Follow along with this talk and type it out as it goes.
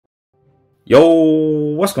Yo,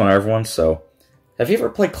 what's going on, everyone? So, have you ever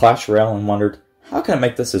played Clash Royale and wondered, how can I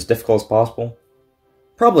make this as difficult as possible?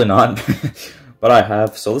 Probably not, but I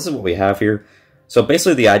have, so this is what we have here. So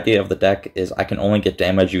basically the idea of the deck is I can only get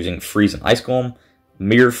damage using Freeze and Ice Golem.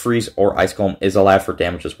 Mirror Freeze or Ice Golem is allowed for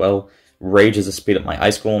damage as well. Rage is to speed up my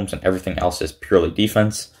Ice Golems, and everything else is purely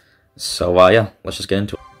defense. So yeah, let's just get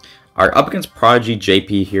into it. Alright, up against Prodigy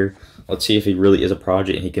JP here. Let's see if he really is a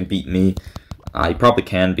Prodigy and he can beat me. He probably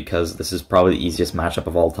can, because this is probably the easiest matchup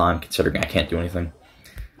of all time, considering I can't do anything.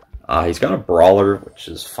 He's got a Brawler, which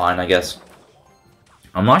is fine, I guess.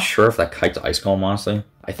 I'm not sure if that kite's Ice Golem, honestly.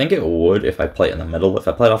 I think it would if I play it in the middle. If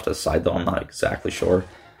I play it off to the side, though, I'm not exactly sure.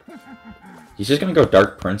 He's just gonna go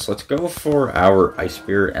Dark Prince. Let's go for our Ice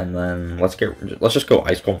Spear, and then let's just go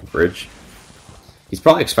Ice Golem for Bridge. He's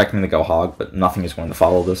probably expecting me to go Hog, but nothing is going to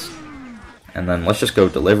follow this. And then let's just go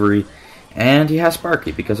Delivery. And he has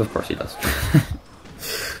Sparky, because of course he does.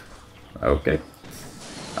 Okay.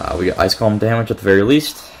 We got Ice Golem damage at the very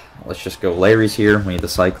least. Let's just go Larry's here. We need the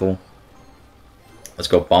cycle. Let's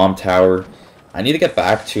go Bomb Tower. I need to get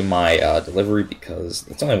back to my Delivery, because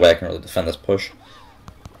it's the only way I can really defend this push.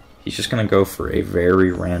 He's just going to go for a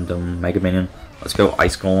very random Mega Minion. Let's go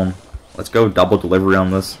Ice Golem. Let's go double Delivery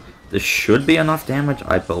on this. This should be enough damage,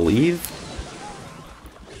 I believe.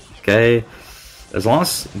 Okay. As long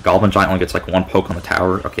as Goblin Giant only gets like one poke on the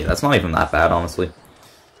tower. Okay, that's not even that bad, honestly.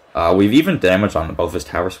 We've even damage on both his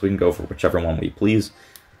towers, so we can go for whichever one we please.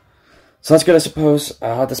 So that's good, I suppose.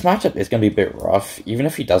 This matchup is going to be a bit rough. Even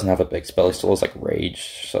if he doesn't have a big spell, he still has like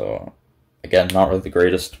Rage. So, again, not really the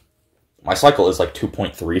greatest. My cycle is like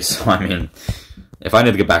 2.3, so I mean, if I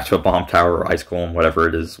need to get back to a Bomb Tower or Ice Golem, whatever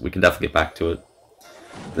it is, we can definitely get back to it.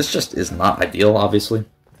 This just is not ideal, obviously.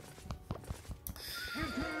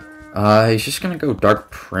 He's just gonna go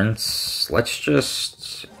Dark Prince. Let's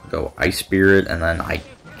just go Ice Spirit, and then I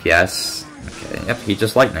guess... Okay, yep, he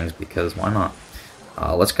just Lightnings, because why not?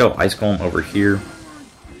 Let's go Ice Golem over here.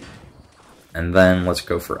 And then let's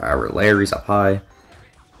go for our Larry's up high.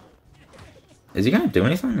 Is he gonna do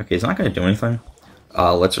anything? Okay, he's not gonna do anything.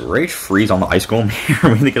 Let's Rage Freeze on the Ice Golem here.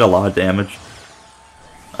 We need to get a lot of damage.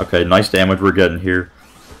 Okay, nice damage we're getting here.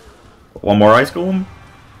 One more Ice Golem.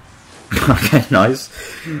 Okay, nice.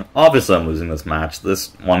 Obviously, I'm losing this match.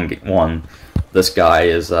 This this guy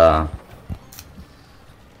is,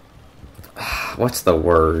 what's the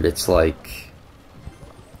word? It's like,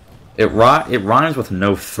 it rhymes with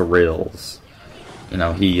no thrills. You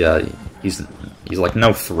know, he's like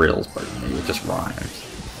no thrills, but it just rhymes.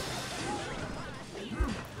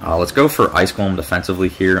 Let's go for Ice Golem defensively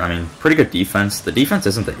here. I mean, pretty good defense. The defense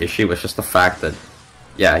isn't the issue, it's just the fact that,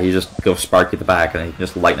 yeah, he just goes Sparky at the back, and he can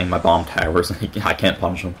just Lightning my Bomb Towers, and I can't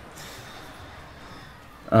punish him.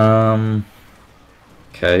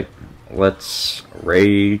 Okay, let's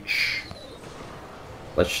Rage.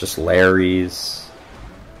 Let's just Larry's.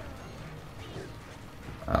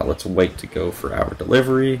 Let's wait to go for our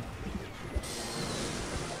Delivery.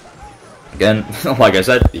 Again, like I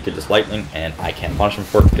said, he could just Lightning, and I can't punish him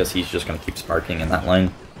for it, because he's just going to keep Sparking in that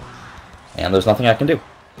lane. And there's nothing I can do.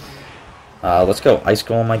 Let's go Ice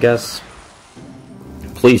Golem, I guess.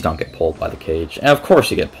 Please don't get pulled by the cage. And of course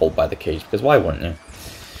you get pulled by the cage, because why wouldn't you?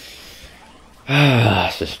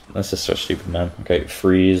 This is so stupid, man. Okay,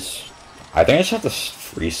 Freeze. I think I just have to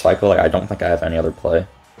Freeze cycle. Like, I don't think I have any other play.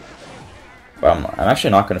 But I'm actually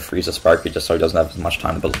not going to Freeze a Sparky, just so he doesn't have as much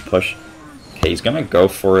time to build a push. Okay, he's going to go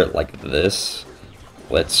for it like this.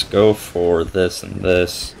 Let's go for this and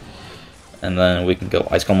this. And then we can go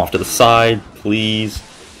Ice Golem off to the side, please.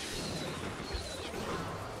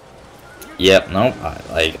 Yep, nope,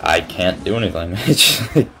 I can't do anything.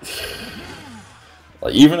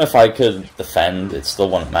 Like, even if I could defend, it still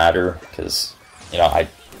wouldn't matter, because, you know, I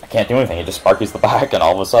can't do anything. He just Sparkies the back, and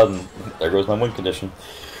all of a sudden, there goes my win condition.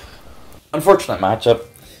 Unfortunate matchup.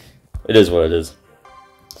 It is what it is.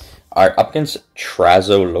 Alright, up against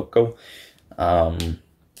Trazo Loco. Let's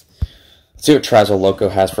see what Trazo Loco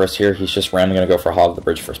has for us here. He's just randomly going to go for Hog the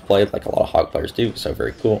Bridge first play, like a lot of Hog players do, so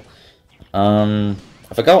very cool.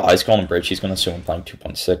 If I go Ice Golem and Bridge, he's going to assume I'm playing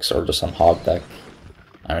 2.6 or just some Hog deck.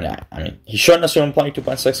 I mean, he shouldn't assume I'm playing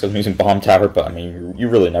 2.6 because I'm using Bomb Tower, but I mean, you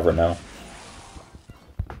really never know.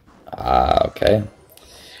 Okay.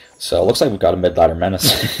 So, it looks like we've got a mid-ladder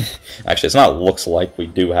Menace. Actually, it's not looks like, we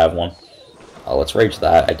do have one. Let's Rage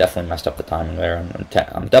that. I definitely messed up the timing there.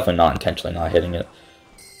 I'm definitely not intentionally not hitting it.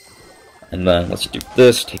 And then, let's do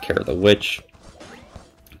this, take care of the Witch.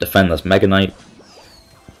 Defend this Mega Knight.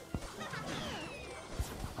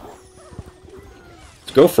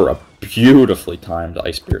 Go for a beautifully timed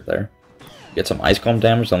Ice Spirit there. Get some Ice Golem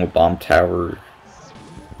damage, then with Bomb Tower.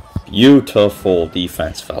 Beautiful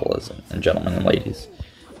defense, fellas and gentlemen and ladies.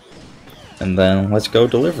 And then let's go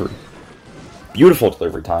delivery. Beautiful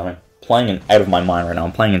delivery timing. Playing out of my mind right now.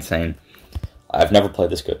 I'm playing insane. I've never played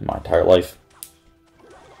this good in my entire life.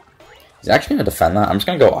 He's actually going to defend that. I'm just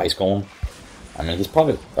going to go Ice Golem. I mean, he's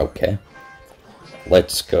probably okay.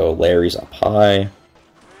 Let's go Larry's up high.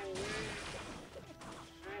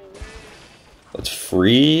 Let's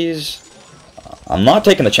freeze. I'm not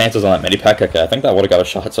taking the chances on that mini P.E.K.K.A. I think that would have got a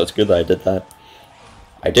shot, so it's good that I did that.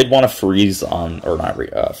 I did want to freeze on, or not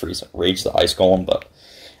freeze, rage the Ice Golem, but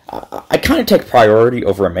I kind of take priority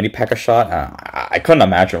over a mini P.E.K.K.A. shot. I couldn't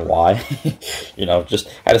imagine why. You know, just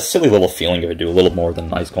had a silly little feeling it would do a little more than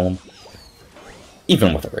an Ice Golem.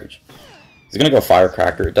 Even with a rage. He's going to go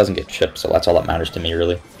Firecracker. It doesn't get chipped, so that's all that matters to me,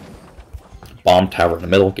 really. Bomb tower in the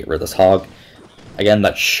middle. Get rid of this hog. Again,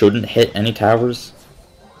 that shouldn't hit any towers.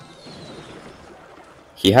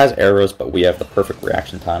 He has arrows, but we have the perfect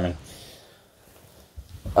reaction timing.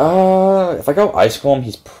 If I go Ice Golem,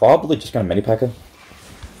 he's probably just going to mini P.E.K.K.A.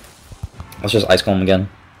 Let's just Ice Golem again.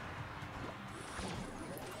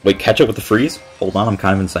 Wait, catch it with the freeze? Hold on, I'm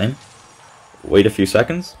kind of insane. Wait a few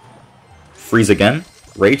seconds. Freeze again.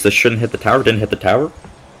 Rage, this shouldn't hit the tower. Didn't hit the tower.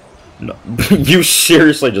 No. You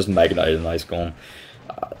seriously just magneted an Ice Golem.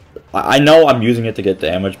 I know I'm using it to get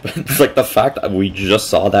damage, but it's like the fact that we just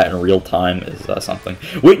saw that in real time is something.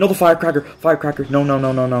 Wait, no, the Firecracker! Firecracker! No, no,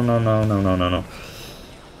 no, no, no, no, no, no, no, no, no.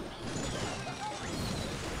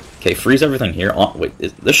 Okay, freeze everything here. Oh, wait,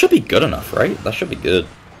 this should be good enough, right? That should be good.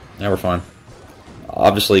 Yeah, we're fine.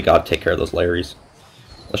 Obviously, gotta take care of those Larrys.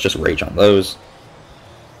 Let's just rage on those.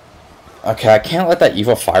 Okay, I can't let that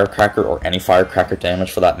evil Firecracker, or any Firecracker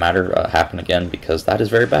damage for that matter, happen again, because that is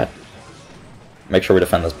very bad. Make sure we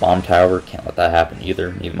defend this bomb tower. Can't let that happen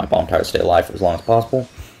either. Need my bomb tower to stay alive for as long as possible.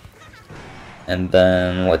 And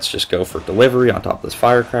then let's just go for delivery on top of this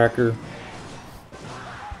Firecracker.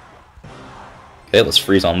 Okay, let's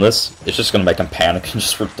freeze on this. It's just going to make him panic and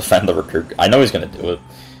just defend the recruit. I know he's going to do it.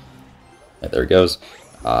 Yeah, there he goes.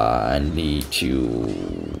 I need to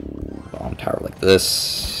bomb tower like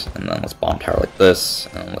this. And then let's bomb tower like this.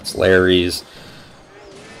 And then let's Larry's.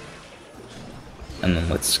 And then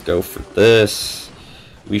let's go for this.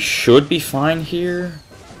 We should be fine here.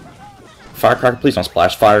 Firecracker, please don't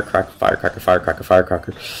splash. Firecracker, Firecracker, Firecracker,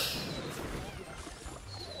 Firecracker.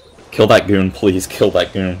 Kill that goon, please. Kill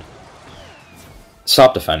that goon.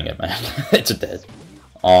 Stop defending it, man. It's dead.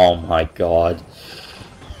 Oh my god.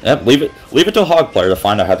 Yep, leave it to a hog player to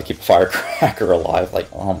find out how to keep a Firecracker alive. Like,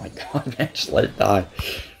 oh my god, man, just let it die.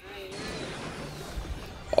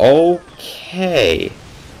 Okay.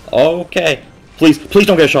 Okay. Please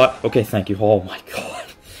don't get a shot. Okay, thank you. Oh my god.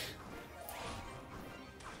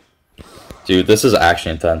 Dude, this is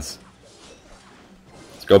actually intense.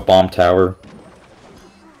 Let's go bomb tower.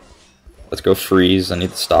 Let's go freeze. I need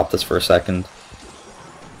to stop this for a second.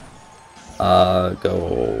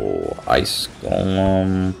 Go Ice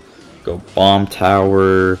Golem. Go bomb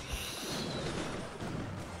tower.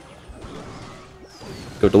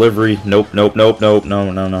 Go delivery. Nope, nope, nope, nope, no,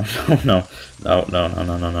 no, no, no, no, no, no, no,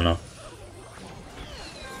 no, no, no, no.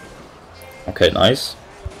 Okay, nice.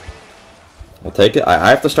 We'll take it. I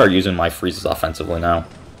have to start using my freezes offensively now.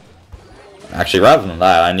 Actually, rather than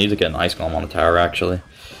that, I need to get an Ice Golem on the tower, actually.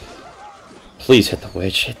 Please hit the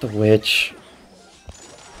witch. Hit the witch.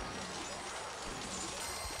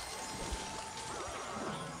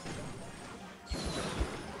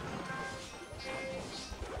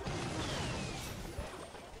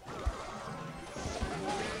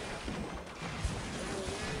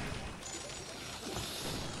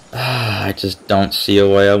 I just don't see a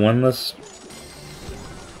way I win this.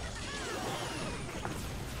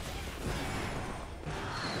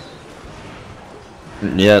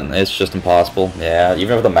 Yeah, it's just impossible. Yeah,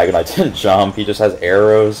 even if the Mega Knight didn't jump, he just has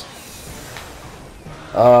arrows.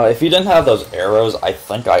 If he didn't have those arrows, I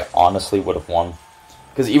think I honestly would have won.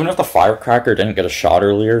 Because even if the Firecracker didn't get a shot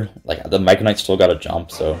earlier, like, the Mega Knight still got a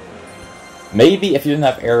jump, so... Maybe if you didn't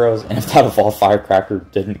have arrows, and if that evolved Firecracker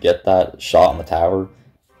didn't get that shot on the tower,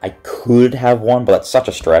 I could have won, but that's such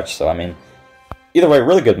a stretch, so I mean... Either way,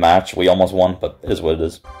 really good match. We almost won, but it is what it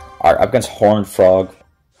is. Alright, up against Horned Frog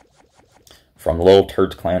from Little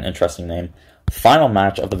Turds Clan, interesting name. Final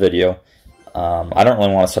match of the video. I don't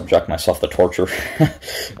really want to subject myself to torture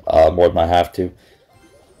more than I have to.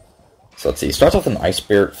 So let's see, he starts off with an Ice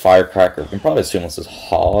Spirit, Firecracker. We can probably assume this is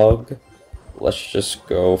Hog. Let's just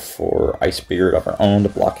go for Ice Spirit of our own to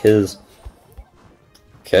block his.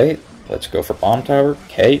 Okay, let's go for Bomb Tower.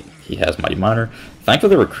 Okay, he has Mighty Miner.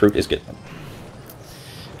 Thankfully the recruit is getting...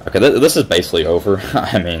 Okay, this is basically over.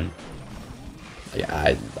 I mean...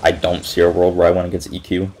 Yeah, I don't see a world where I win against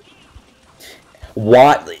EQ.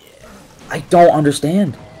 What? I don't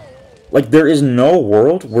understand. Like, there is no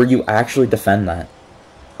world where you actually defend that.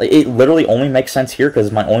 Like, it literally only makes sense here because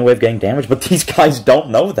it's my only way of getting damage, but these guys don't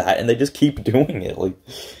know that, and they just keep doing it. Like,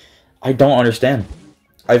 I don't understand.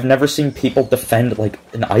 I've never seen people defend, like,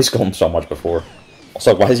 an Ice Golem so much before.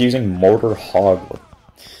 Also, why is he using Mortar Hog? Like,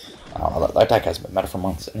 I don't know, that guy's been meta for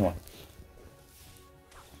months. Anyway.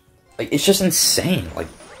 Like, it's just insane. Like,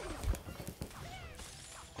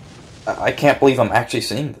 I can't believe I'm actually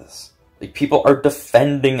seeing this. Like, people are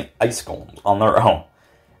defending Ice Golems on their own.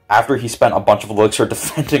 After he spent a bunch of elixir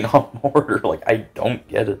defending on Mortar. Like, I don't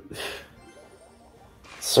get it.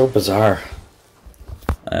 It's so bizarre.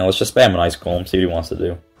 And let's just spam an Ice Golem, see what he wants to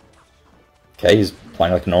do. Okay, he's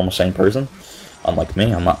playing like a normal sane person. Unlike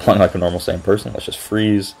me, I'm not playing like a normal sane person. Let's just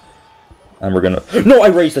freeze. And we're gonna... No, I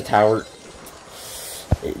raised the tower!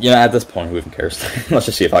 You know, at this point, who even cares? Let's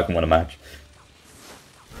just see if I can win a match.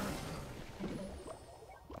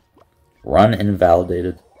 Run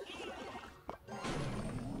invalidated.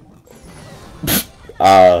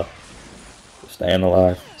 Staying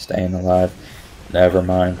alive. Staying alive. Never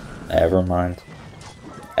mind. Never mind.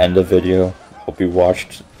 End of video. Hope you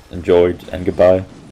watched, enjoyed, and goodbye.